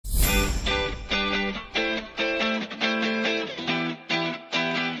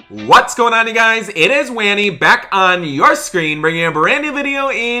What's going on, you guys? It is Wanny back on your screen, bringing a brand new video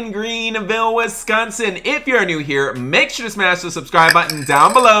in Greenville, Wisconsin. If you're new here, make sure to smash the subscribe button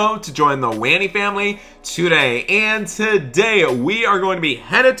down below to join the Wanny family today. And today we are going to be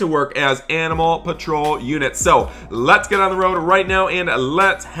headed to work as animal patrol units. So let's get on the road right now and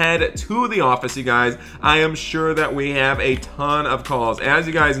let's head to the office, you guys. I am sure that we have a ton of calls. As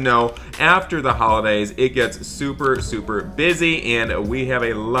you guys know, after the holidays, it gets super busy and we have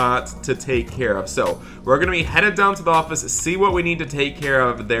a lot to take care of. So we're going to be headed down to the office, see what we need to take care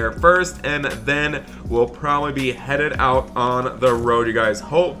of there first, and then we'll probably be headed out on the road, you guys.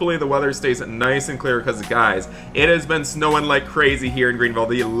 Hopefully the weather stays nice and clear because, guys, it has been snowing like crazy here in Greenville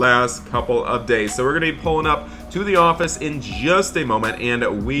the last couple of days. So we're going to be pulling up to the office in just a moment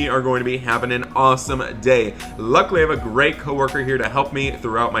and we are going to be having an awesome day. Luckily, I have a great coworker here to help me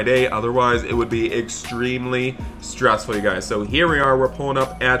throughout my day. Otherwise, it would be extremely stressful, you guys. So here we are. We're pulling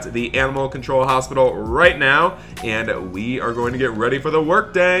up at the Animal Control Hospital right now and we are going to get ready for the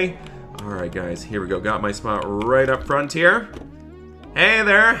work day. All right, guys, here we go. Got my spot right up front here. Hey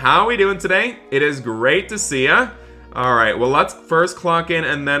there, how are we doing today? It is great to see ya. All right, well, let's first clock in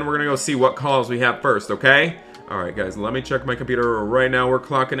and then we're gonna go see what calls we have first, okay? All right, guys, let me check my computer right now. We're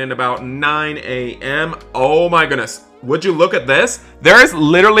clocking in about 9 a.m. Oh my goodness, would you look at this? There is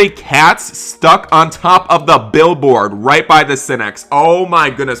literally cats stuck on top of the billboard right by the Cinex. Oh my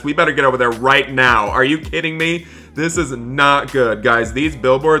goodness, we better get over there right now. Are you kidding me? This is not good, guys. These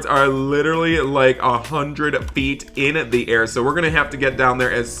billboards are literally like 100 feet in the air. So we're gonna have to get down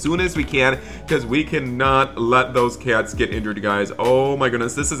there as soon as we can because we cannot let those cats get injured, guys. Oh my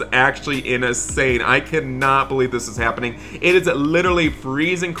goodness, this is actually insane. I cannot believe this is happening. It is literally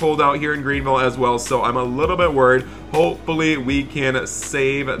freezing cold out here in Greenville as well. So I'm a little bit worried. Hopefully we can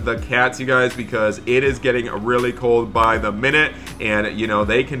save the cats, you guys, because it is getting really cold by the minute and you know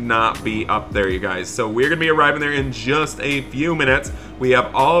they cannot be up there, you guys. So we're gonna be arriving there in just a few minutes. We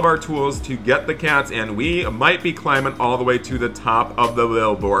have all of our tools to get the cats and we might be climbing all the way to the top of the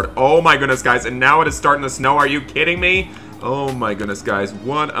billboard. Oh my goodness, guys, and now it is starting to snow. Are you kidding me? Oh my goodness, guys,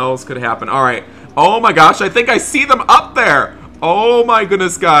 what else could happen? All right, oh my gosh, I think I see them up there. Oh my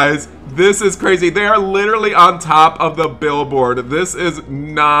goodness, guys, this is crazy. They are literally on top of the billboard. This is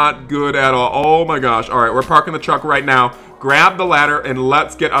not good at all. Oh my gosh. All right, we're parking the truck right now. Grab the ladder and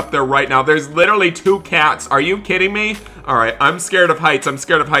let's get up there right now. There's literally 2 cats. Are you kidding me? All right, I'm scared of heights. I'm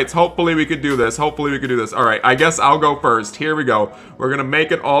scared of heights. Hopefully we could do this. Hopefully we could do this. All right, I guess I'll go first. Here we go. We're gonna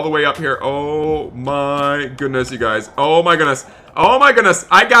make it all the way up here. Oh my goodness, you guys. Oh my goodness. Oh my goodness.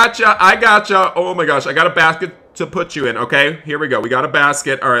 I gotcha. I gotcha. Oh my gosh. I got a basket to put you in. Okay, here we go. We got a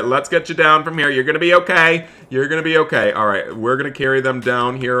basket. All right, let's get you down from here. You're gonna be okay. You're gonna be okay. All right, we're gonna carry them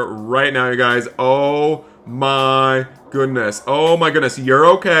down here right now, you guys. Oh my goodness. Oh my goodness. You're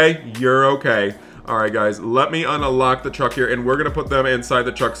okay. You're okay. All right, guys, let me unlock the truck here and we're gonna put them inside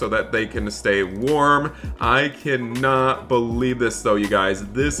the truck so that they can stay warm. I cannot believe this though, you guys.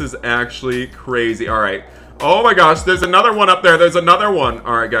 This is actually crazy. All right. Oh my gosh, there's another one up there. There's another one.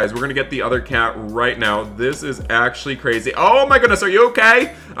 All right, guys, we're gonna get the other cat right now. This is actually crazy. Oh my goodness, are you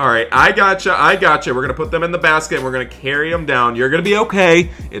okay? All right, I gotcha, I gotcha. We're gonna put them in the basket and we're gonna carry them down. You're gonna be okay.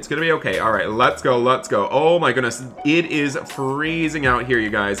 It's gonna be okay. All right, let's go, let's go. Oh my goodness, it is freezing out here,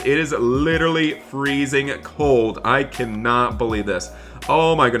 you guys. It is literally freezing cold. I cannot believe this.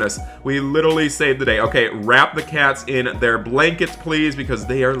 Oh my goodness, we literally saved the day. Okay, wrap the cats in their blankets, please, because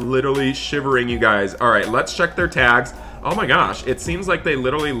they are literally shivering, you guys. All right, let's check their tags. Oh my gosh, it seems like they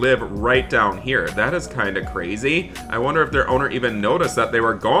literally live right down here. That is kind of crazy. I wonder if their owner even noticed that they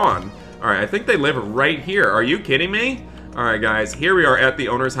were gone. All right, I think they live right here. Are you kidding me? All right, guys, here we are at the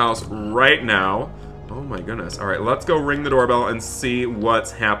owner's house right now. Oh my goodness. All right, let's go ring the doorbell and see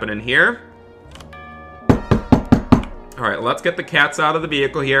what's happening here. All right, let's get the cats out of the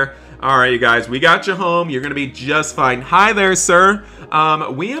vehicle here. All right, you guys, we got you home. You're gonna be just fine. Hi there, sir.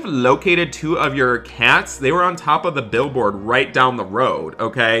 We have located 2 of your cats. They were on top of the billboard right down the road,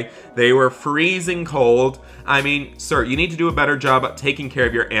 okay? They were freezing cold. I mean, sir, you need to do a better job at taking care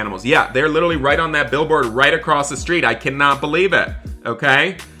of your animals. Yeah, they're literally right on that billboard right across the street. I cannot believe it,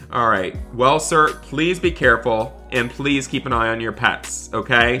 okay? All right, well, sir, please be careful and please keep an eye on your pets,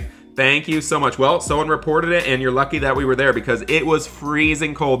 okay? Thank you so much. Well, someone reported it and you're lucky that we were there because it was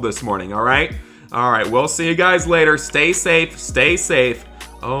freezing cold this morning, all right? All right, we'll see you guys later. Stay safe, stay safe.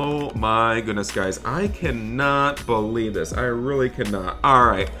 Oh my goodness, guys. I cannot believe this. I really cannot. All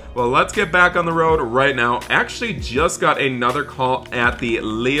right, well, let's get back on the road right now. Actually, just got another call at the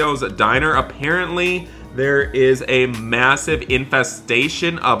Leo's Diner. Apparently, there is a massive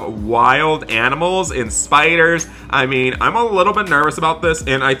infestation of wild animals and spiders. I mean, I'm a little bit nervous about this,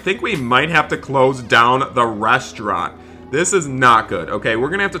 and I think we might have to close down the restaurant. This is not good, okay? We're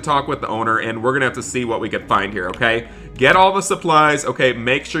gonna have to talk with the owner, and we're gonna have to see what we can find here, okay? Get all the supplies, okay?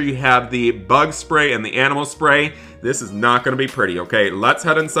 Make sure you have the bug spray and the animal spray. This is not gonna be pretty, okay? Let's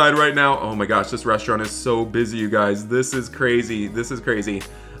head inside right now. Oh my gosh, this restaurant is so busy, you guys. This is crazy. This is crazy.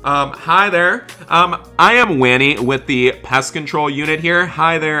 Hi there. I am Wanny with the pest control unit here.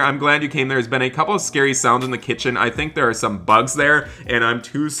 Hi there. I'm glad you came. There's been a couple of scary sounds in the kitchen. I think there are some bugs there, and I'm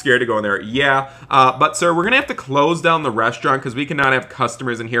too scared to go in there. Yeah, but sir, we're gonna have to close down the restaurant because we cannot have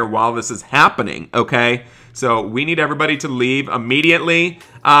customers in here while this is happening, okay? So we need everybody to leave immediately.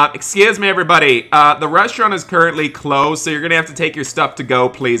 Excuse me, everybody. The restaurant is currently closed, so you're gonna have to take your stuff to go,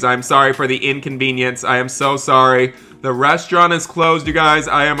 please. I'm sorry for the inconvenience. I am so sorry. The restaurant is closed, you guys.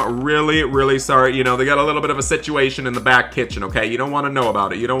 I am really, really sorry. You know, they got a little bit of a situation in the back kitchen, okay? You don't want to know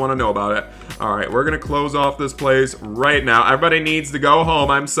about it. You don't want to know about it. All right, we're going to close off this place right now. Everybody needs to go home.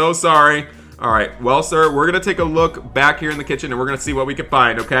 I'm so sorry. All right, well, sir, we're going to take a look back here in the kitchen, and we're going to see what we can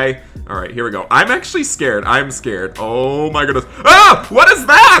find, okay? All right, here we go. I'm actually scared. I'm scared. Oh, my goodness. Oh, what is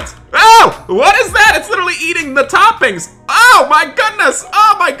that? Oh, what is that? It's literally eating the toppings. Oh, my goodness.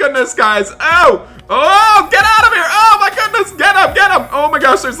 Oh, my goodness, guys. Oh. Oh, get out of here! Oh my goodness, get him, get him! Oh my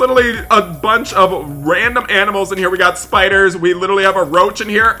gosh, there's literally a bunch of random animals in here. We got spiders, we literally have a roach in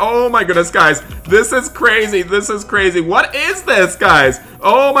here. Oh my goodness, guys, this is crazy, this is crazy. What is this, guys?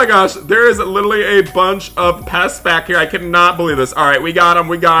 Oh my gosh, there is literally a bunch of pests back here. I cannot believe this. All right, we got him,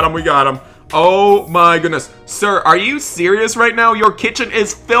 we got him, we got him. Oh my goodness. Sir, are you serious right now? Your kitchen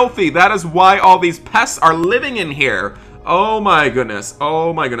is filthy. That is why all these pests are living in here. Oh my goodness.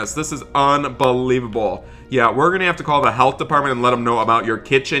 Oh my goodness. This is unbelievable. Yeah, we're going to have to call the health department and let them know about your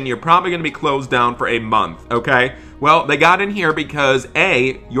kitchen. You're probably going to be closed down for a month, okay? Well, they got in here because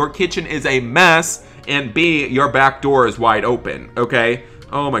A, your kitchen is a mess, and B, your back door is wide open, okay?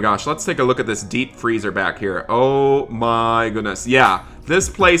 Oh my gosh, let's take a look at this deep freezer back here. Oh my goodness. Yeah, this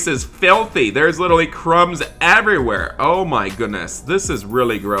place is filthy. There's literally crumbs everywhere. Oh my goodness, this is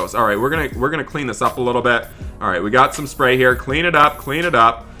really gross. All right, we're gonna clean this up a little bit. All right, we got some spray here. Clean it up, clean it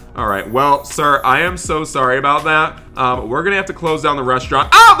up. All right, well, sir, I am so sorry about that. We're gonna have to close down the restaurant.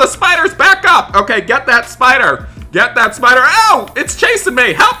 Oh, the spider's back up. Okay, get that spider. Get that spider. Oh, it's chasing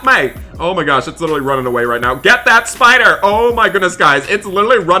me. Help me. Oh my gosh, it's literally running away right now. Get that spider. Oh my goodness, guys. It's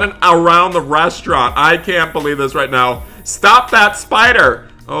literally running around the restaurant. I can't believe this right now. Stop that spider.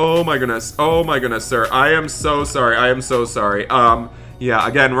 Oh my goodness. Oh my goodness, sir. I am so sorry. I am so sorry. Yeah,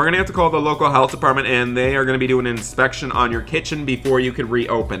 again, we're going to have to call the local health department, and they are going to be doing an inspection on your kitchen before you can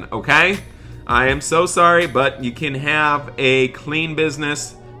reopen, okay? I am so sorry, but you can have a clean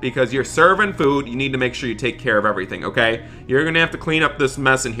business because you're serving food. You need to make sure you take care of everything, okay? You're going to have to clean up this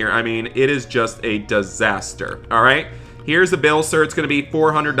mess in here. I mean, it is just a disaster, all right? Here's the bill, sir. It's going to be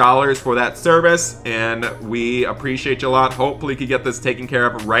 $400 for that service, and we appreciate you a lot. Hopefully, you can get this taken care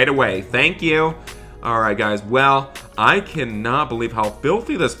of right away. Thank you. All right, guys. Well, I cannot believe how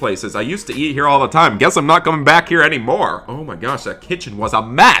filthy this place is. I used to eat here all the time. Guess I'm not coming back here anymore. Oh my gosh, that kitchen was a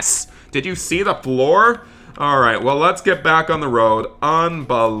mess. Did you see the floor? All right, well, let's get back on the road.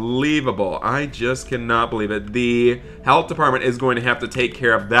 Unbelievable. I just cannot believe it. The health department is going to have to take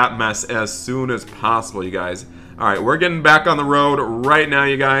care of that mess as soon as possible, you guys. All right, we're getting back on the road right now,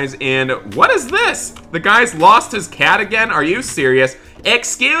 you guys. And what is this? The guy's lost his cat again? Are you serious?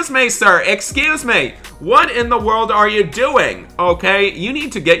 Excuse me, sir. Excuse me. What in the world are you doing? Okay, you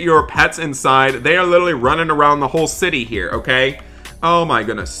need to get your pets inside. They are literally running around the whole city here, okay? Oh my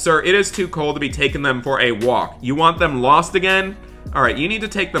goodness. Sir, it is too cold to be taking them for a walk. You want them lost again? All right, you need to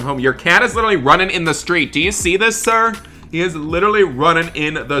take them home. Your cat is literally running in the street. Do you see this, sir? He is literally running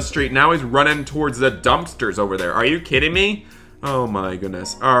in the street. Now he's running towards the dumpsters over there. Are you kidding me? Oh my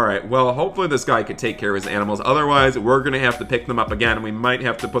goodness. All right, well, hopefully this guy could take care of his animals. Otherwise, we're gonna have to pick them up again. We might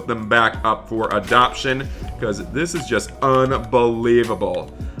have to put them back up for adoption because this is just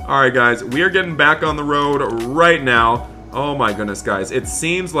unbelievable. All right, guys, we are getting back on the road right now. Oh my goodness, guys. It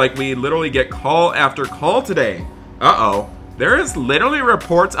seems like we literally get call after call today. Uh-oh. There is literally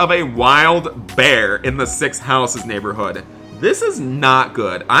reports of a wild bear in the 6 Houses neighborhood. This is not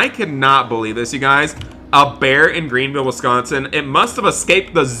good. I cannot believe this, you guys. A bear in Greenville, Wisconsin. It must have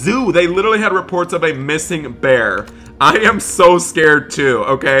escaped the zoo. They literally had reports of a missing bear. I am so scared too,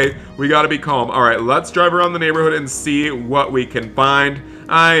 okay? We gotta be calm. All right, let's drive around the neighborhood and see what we can find.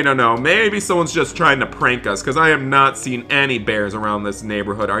 I don't know. Maybe someone's just trying to prank us because I have not seen any bears around this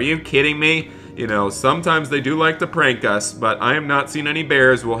neighborhood. Are you kidding me? You know, sometimes they do like to prank us, but I am not seeing any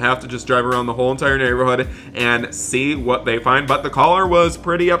bears. We'll have to just drive around the whole entire neighborhood and see what they find. But the caller was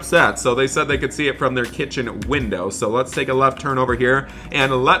pretty upset, so they said they could see it from their kitchen window. So let's take a left turn over here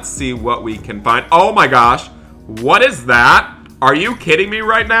and let's see what we can find. Oh my gosh, what is that? Are you kidding me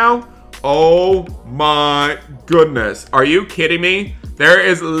right now? Oh my goodness, are you kidding me? There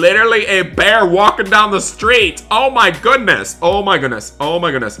is literally a bear walking down the street. Oh my goodness. Oh my goodness. Oh my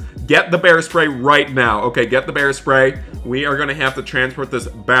goodness. Get the bear spray right now. Okay, get the bear spray. We are going to have to transport this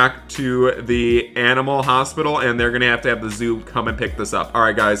back to the animal hospital, and they're going to have the zoo come and pick this up. All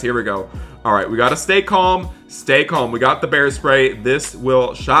right, guys, here we go. All right, we got to stay calm. Stay calm. We got the bear spray. This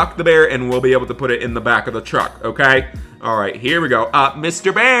will shock the bear, and we'll be able to put it in the back of the truck, okay? All right, here we go.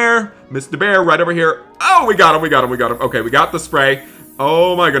 Mr. Bear. Mr. Bear, right over here. Oh, we got him. We got him. We got him. Okay, we got the spray.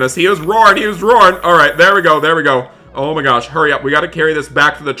 Oh my goodness, he was roaring, he was roaring. All right, there we go, there we go. Oh my gosh, hurry up. We got to carry this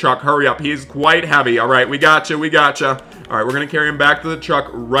back to the truck. Hurry up, he's quite heavy. All right, we gotcha, we gotcha. All right, we're going to carry him back to the truck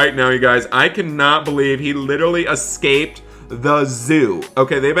right now, you guys. I cannot believe he literally escaped the zoo.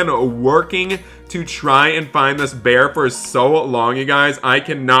 Okay, they've been working to try and find this bear for so long, you guys. I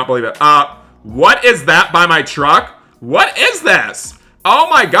cannot believe it. What is that by my truck? What is this? Oh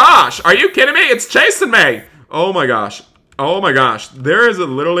my gosh, are you kidding me? It's chasing me. Oh my gosh. Oh my gosh, there is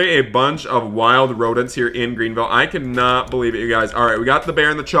literally a bunch of wild rodents here in Greenville. I cannot believe it, you guys. All right, we got the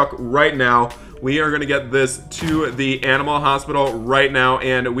bear in the truck right now. We are going to get this to the animal hospital right now,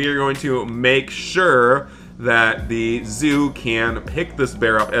 and we are going to make sure that the zoo can pick this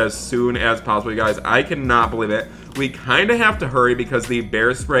bear up as soon as possible, you guys. I cannot believe it. We kind of have to hurry because the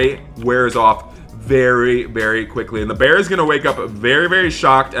bear spray wears off very, very quickly. And the bear is going to wake up very, very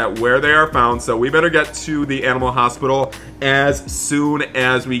shocked at where they are found. So we better get to the animal hospital as soon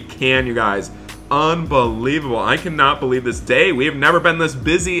as we can, you guys. Unbelievable. I cannot believe this day. We have never been this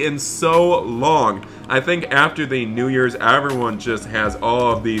busy in so long. I think after the New Year's, everyone just has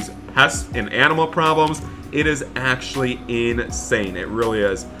all of these pest and animal problems. It is actually insane. It really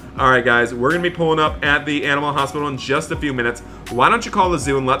is. Alright guys, we're going to be pulling up at the animal hospital in just a few minutes. Why don't you call the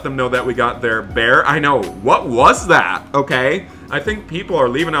zoo and let them know that we got their bear? I know, what was that? Okay, I think people are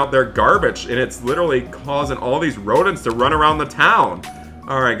leaving out their garbage and it's literally causing all these rodents to run around the town.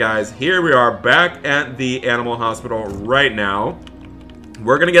 Alright guys, here we are back at the animal hospital right now.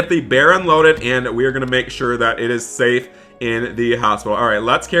 We're going to get the bear unloaded and we are going to make sure that it is safe in the hospital. Alright,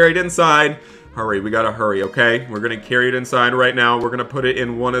 let's carry it inside. Hurry, we gotta hurry, okay? We're gonna carry it inside right now. We're gonna put it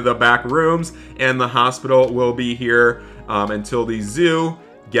in one of the back rooms, and the hospital will be here until the zoo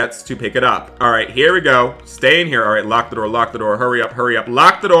gets to pick it up. All right, here we go. Stay in here. All right, lock the door, hurry up,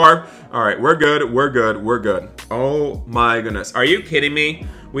 lock the door. All right, we're good, we're good, we're good. Oh my goodness, are you kidding me?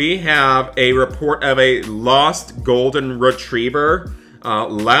 We have a report of a lost golden retriever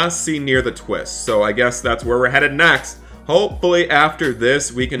last seen near the Twist. So I guess that's where we're headed next. Hopefully after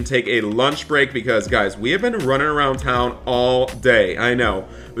this we can take a lunch break because guys, we have been running around town all day. I know.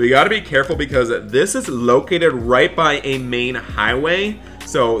 We got to be careful because this is located right by a main highway.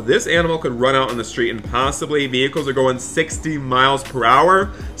 So this animal could run out on the street and possibly vehicles are going 60 miles per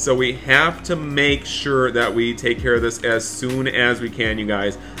hour. So we have to make sure that we take care of this as soon as we can, you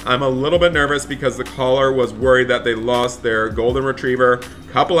guys. I'm a little bit nervous because the caller was worried that they lost their golden retriever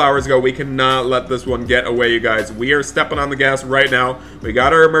a couple hours ago. We cannot let this one get away, you guys. We are stepping on the gas right now. We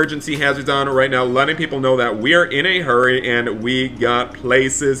got our emergency hazards on right now, letting people know that we are in a hurry and we got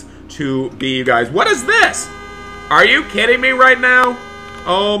places to be, you guys. What is this? Are you kidding me right now?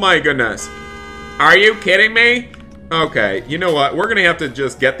 Oh my goodness. Are you kidding me? Okay, you know what? We're gonna have to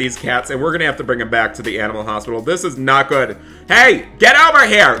just get these cats and we're gonna have to bring them back to the animal hospital. This is not good. Hey, get over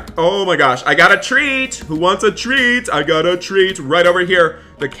here! Oh my gosh, I got a treat! Who wants a treat? I got a treat right over here.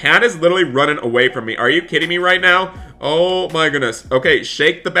 The cat is literally running away from me. Are you kidding me right now? Oh my goodness. Okay,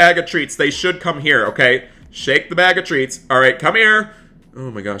 shake the bag of treats. They should come here, okay? Shake the bag of treats. All right, come here. Oh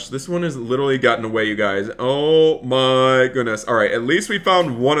my gosh, this one has literally gotten away, you guys. Oh my goodness. All right, at least we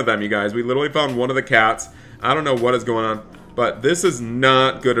found one of them, you guys. We literally found one of the cats. I don't know what is going on, but this is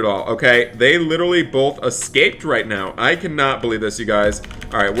not good at all, okay? They literally both escaped right now. I cannot believe this, you guys.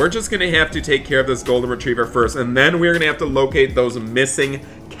 All right, we're just gonna have to take care of this golden retriever first, and then we're gonna have to locate those missing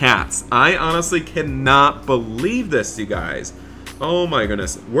cats. I honestly cannot believe this, you guys. Oh my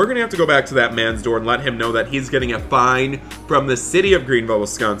goodness. We're going to have to go back to that man's door and let him know that he's getting a fine from the city of Greenville,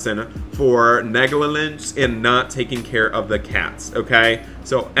 Wisconsin for negligence in not taking care of the cats, okay?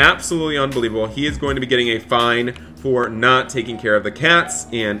 So absolutely unbelievable. He is going to be getting a fine for not taking care of the cats,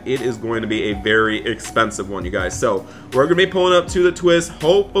 and it is going to be a very expensive one, you guys. So we're going to be pulling up to the Twist.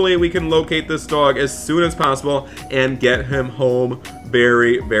 Hopefully we can locate this dog as soon as possible and get him home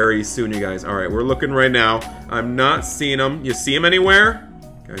very, very soon, you guys. All right, we're looking right now. I'm not seeing him. You see him anywhere?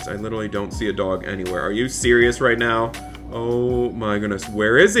 Guys, I literally don't see a dog anywhere. Are you serious right now? Oh my goodness,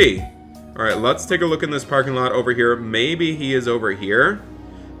 where is he? All right, let's take a look in this parking lot over here. Maybe he is over here.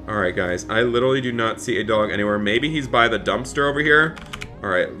 All right, guys, I literally do not see a dog anywhere. Maybe he's by the dumpster over here. All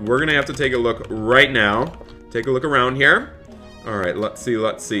right, we're gonna have to take a look right now. Take a look around here. All right, let's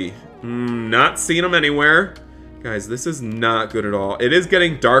see. Not seeing him anywhere. Guys, this is not good at all. It is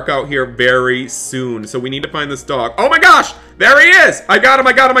getting dark out here very soon, so we need to find this dog. Oh my gosh! There he is! I got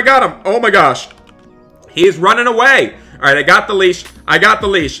him! Oh my gosh! He's running away! Alright, I got the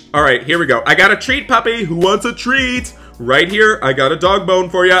leash. Alright, here we go. I got a treat, puppy. Who wants a treat? Right here, I got a dog bone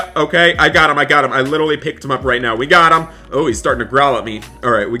for you. Okay, I got him. I literally picked him up right now. We got him. Oh, he's starting to growl at me.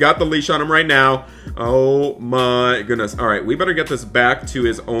 Alright, we got the leash on him right now. Oh my goodness. Alright, we better get this back to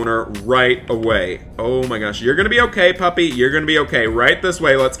his owner right away. Oh my gosh, you're gonna be okay, puppy. You're gonna be okay. Right this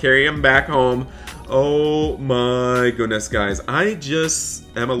way. Let's carry him back home. Oh my goodness, guys. I just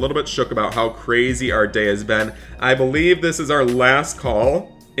am a little bit shook about how crazy our day has been. I believe this is our last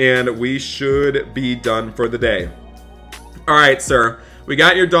call, and we should be done for the day. Alright, sir. We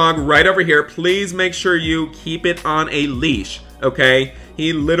got your dog right over here. Please make sure you keep it on a leash, okay?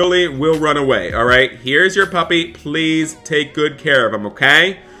 He literally will run away, alright? Here's your puppy. Please take good care of him,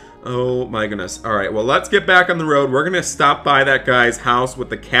 okay? Oh my goodness. Alright, well, let's get back on the road. We're going to stop by that guy's house with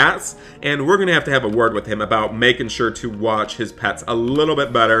the cats, and we're going to have a word with him about making sure to watch his pets a little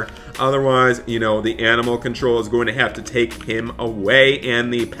bit better. Otherwise, you know, the animal control is going to have to take him away,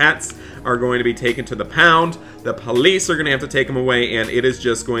 and the pets are going to be taken to the pound. The police are going to have to take him away, and it is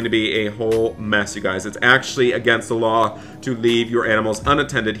just going to be a whole mess, you guys. It's actually against the law to leave your animals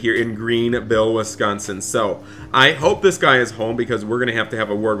unattended here in Greenville, Wisconsin. So I hope this guy is home, because we're going to have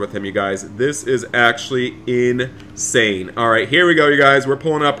a word with him, you guys. This is actually insane. All right, here we go, you guys. We're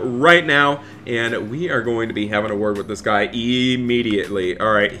pulling up right now, and we are going to be having a word with this guy immediately.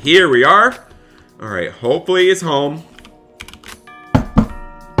 All right, here we are. All right, hopefully he's home.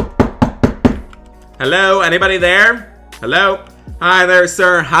 Hello, anybody there? Hello? Hi there,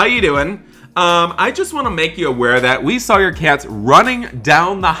 sir. How you doing? I just want to make you aware that we saw your cats running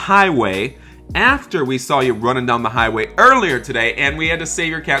down the highway after we saw you running down the highway earlier today, and we had to save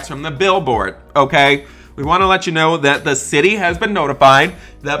your cats from the billboard, okay? We want to let you know that the city has been notified,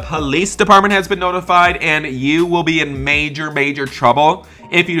 the police department has been notified, and you will be in major, major trouble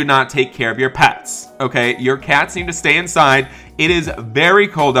if you do not take care of your pets, okay? Your cats need to stay inside. It is very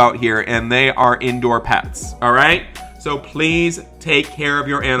cold out here, and they are indoor pets, all right? So please take care of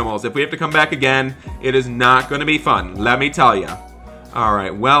your animals. If we have to come back again, it is not going to be fun, let me tell you. All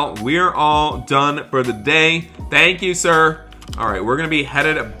right, well, we're all done for the day. Thank you, sir. All right, we're going to be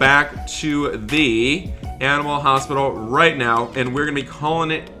headed back to the animal hospital right now, and we're going to be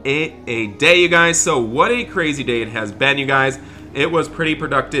calling it a day, you guys. So what a crazy day it has been, you guys. It was pretty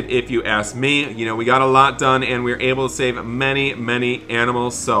productive if you ask me. You know, we got a lot done, and we were able to save many, many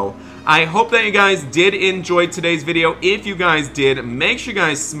animals. So I hope that you guys did enjoy today's video. If you guys did, make sure you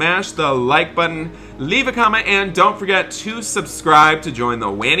guys smash the like button, leave a comment, and don't forget to subscribe to join the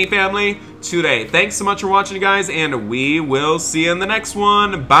Wanny family today. Thanks so much for watching, you guys, and we will see you in the next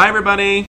one. Bye, everybody.